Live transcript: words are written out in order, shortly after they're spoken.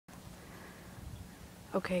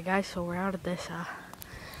Okay guys, so we're out of this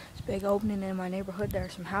big opening in my neighborhood. There are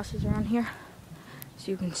some houses around here, as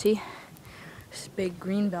you can see. This big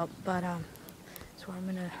green belt, but that's where I'm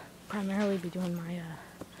gonna primarily be doing my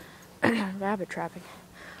rabbit trapping.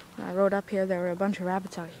 When I rode up here, there were a bunch of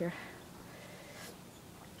rabbits out here,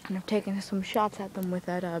 and I've taken some shots at them with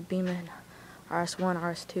that Beeman RS1,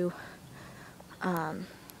 RS2,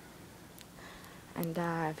 and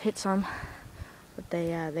I've hit some. But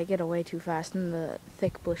they get away too fast in the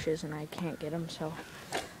thick bushes, and I can't get them. So,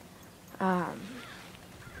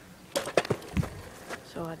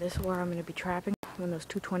 this is where I'm going to be trapping. When those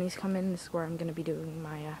 220s come in, this is where I'm going to be doing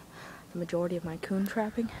my the majority of my coon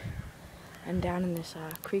trapping. And down in this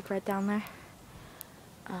creek right down there,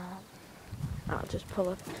 I'll just pull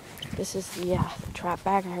up. This is the trap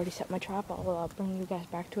bag. I already set my trap. I'll bring you guys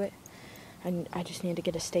back to it. And I just need to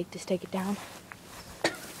get a stake to stake it down.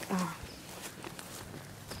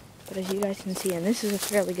 But as you guys can see, and this is a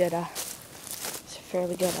fairly good,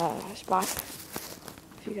 spot.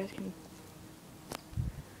 If you guys can,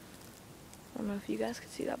 I don't know if you guys can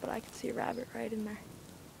see that, but I can see a rabbit right in there.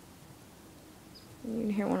 And you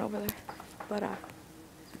can hear one over there. But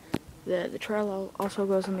the trail also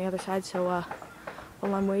goes on the other side. So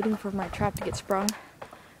while I'm waiting for my trap to get sprung,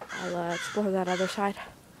 I'll explore that other side.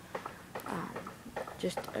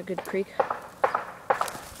 Just a good creek.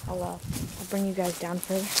 I'll bring you guys down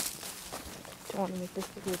further. Don't want to make this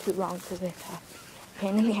video too long because it's a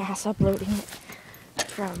pain in the ass uploading it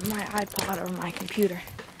from my iPod or my computer.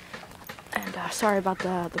 And sorry about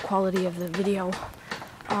the quality of the video.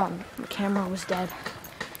 The camera was dead,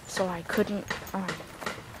 so I couldn't.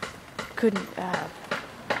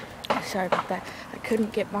 Sorry about that. I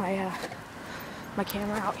couldn't get my my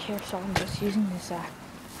camera out here, so I'm just using this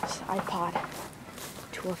iPod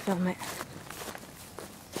to film it.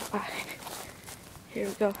 Here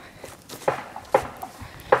we go.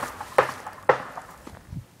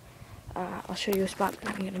 I'll show you a spot that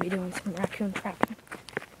I'm going to be doing some raccoon trapping.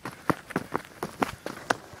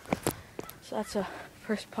 So that's a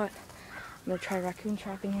first spot I'm going to try raccoon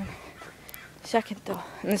trapping in. Second though,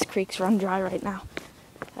 and this creek's run dry right now.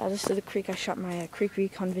 This is the creek I shot my creek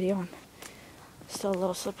recon video on. Still a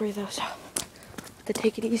little slippery though, so I have to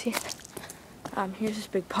take it easy. Here's this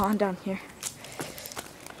big pond down here.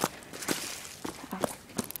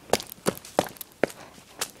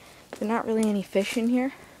 There's not really any fish in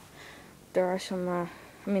here. There are some,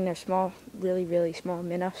 they're small, really small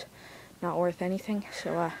minnows, not worth anything.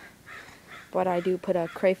 So, but I do put a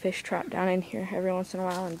crayfish trap down in here every once in a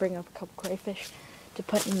while and bring up a couple crayfish to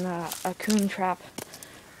put in a coon trap.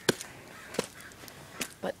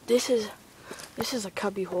 But this is a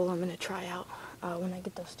cubby hole I'm gonna try out when I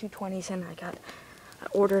get those 220s in. I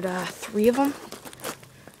ordered 3 of them.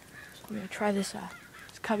 So I'm gonna try this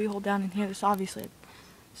cubby hole down in here. It's obviously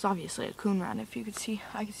a coon run. If you could see,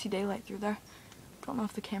 I can see daylight through there. Don't know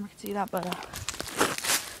if the camera can see that, but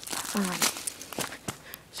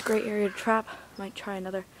it's a great area to trap. Might try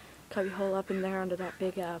another cubby hole up in there under that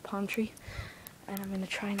big palm tree, and I'm gonna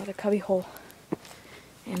try another cubby hole.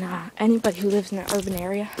 And anybody who lives in an urban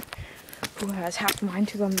area who has half a mind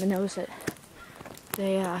to them knows that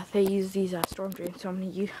they use these storm drains. So I'm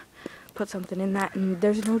gonna put something in that, and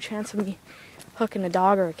there's no chance of me hooking a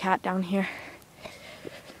dog or a cat down here.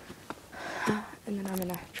 And then I'm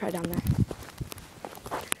gonna try down there.